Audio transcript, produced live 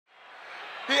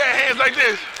pants like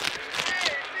this.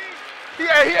 He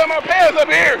had my pants up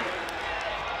here.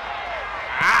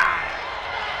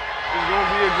 It's gonna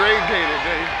be a great day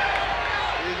today.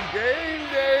 It's game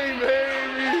day,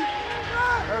 baby.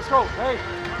 Let's go. Hey,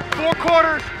 4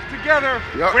 quarters together.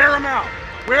 Yep. Wear them out.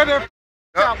 Wear their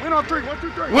out. Win on 3. 1,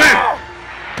 2, 3. Win. Oh.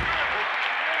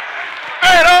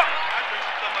 Hey,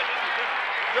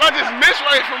 did I just miss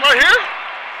right from right here?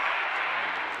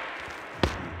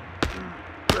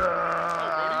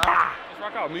 Let's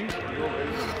rock out, me.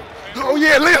 Oh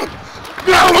yeah, Liam.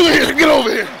 Get over here. Get over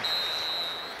here.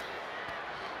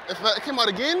 If it came out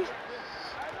again?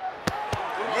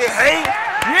 Yeah, hey.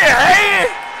 Yeah, hey.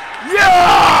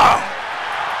 Yeah.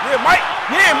 Yeah, Mike.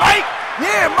 Yeah, Mike.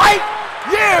 Yeah, Mike.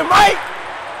 Yeah, Mike.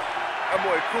 That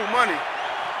boy cool money.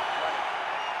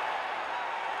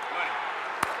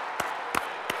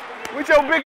 With your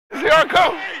big here I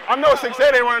come. I know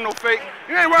 6'8" ain't running no fake.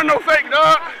 You ain't running no fake,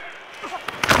 dog.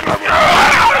 Oh, get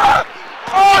up,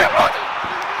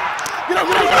 get up, get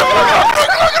up, get up,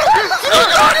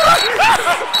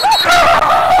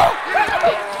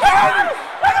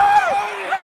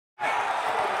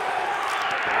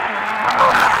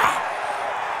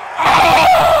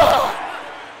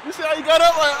 You see how you got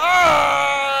up like,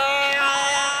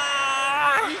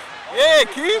 yeah,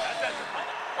 Keith.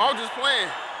 I was just playing.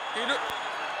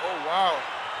 Oh, wow.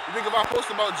 You think if I post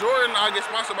about Jordan, I'll get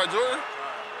sponsored by Jordan? I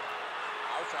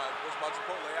was trying to post about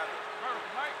Chipotle after.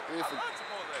 Yeah,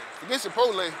 forget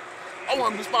Chipotle. I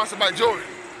want to be sponsored by Jordan.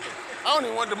 I don't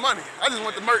even want the money. I just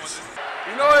want the merch.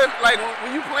 You know, if like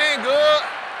when you playing good,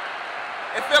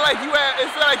 it feel like you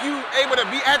able to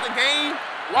be at the game,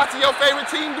 watching your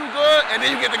favorite team do good, and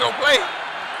then you get to go play.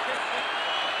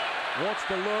 Wants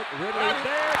to look, Ridley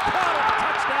there, caught him,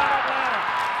 touchdown Atlanta.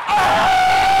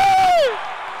 Oh!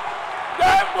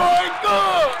 That boy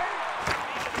good!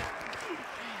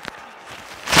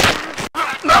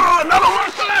 Not on my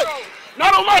side!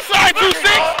 Not on my side, 2-6!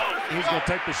 He's going to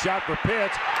take the shot for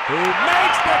Pitts, who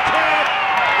makes the catch.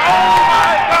 Oh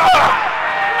my God!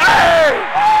 Hey!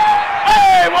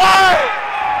 Hey, boy!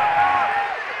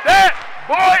 That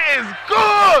boy is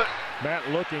good! Matt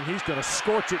looking, he's going to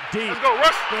scorch it deep. Let's go,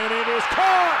 Russ. And it is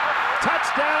caught.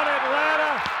 Touchdown,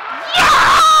 Atlanta.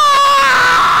 Yeah!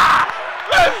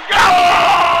 Let's go!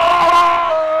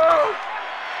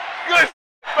 Good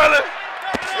fellas.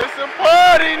 It's a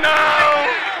party now.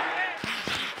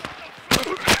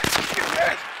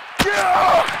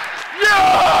 Yeah!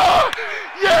 Yeah!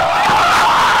 Yeah!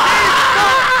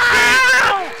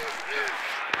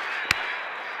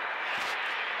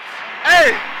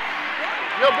 Hey!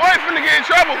 Your boy finna get in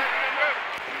trouble.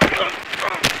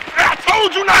 I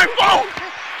told you 9-4.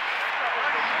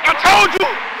 I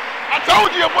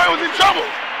told you your boy was in trouble.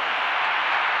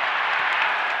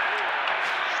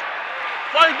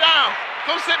 First down.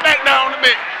 Come sit back down on the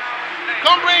bench.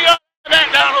 Come bring your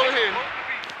back down over here.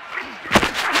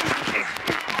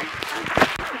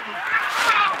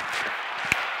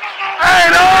 Hey,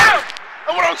 dog.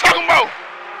 That's what I'm talking about.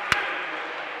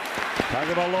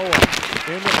 Tagovailoa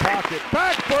in the pocket,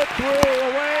 back foot threw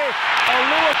away.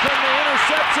 Oluwakan the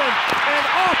interception, and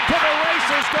off to the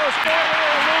races goes Fairway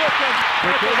Oluwakan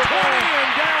at the 20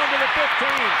 and down to the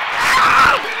 15.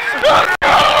 Let's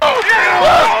go!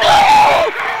 Let's go!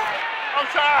 I'm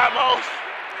tired, boss.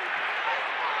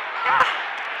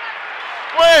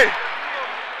 Wait.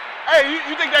 Hey,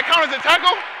 you think that counts as a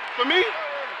tackle for me?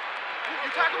 You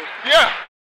tackle? Yeah.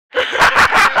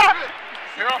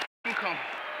 Here I come.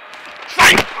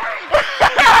 Fight!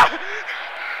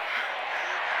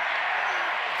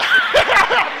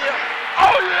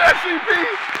 Oh yeah, CP!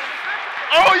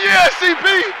 Oh yeah, CP!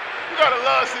 You gotta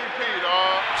love CP,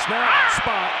 dog. Snap,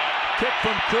 spot, kick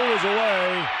from Crew is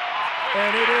away,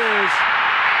 and it is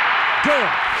good.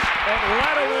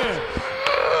 Atlanta wins.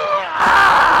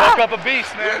 Woke up a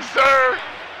beast, man. Yes, sir.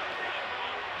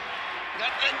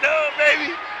 Got that dub,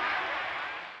 baby.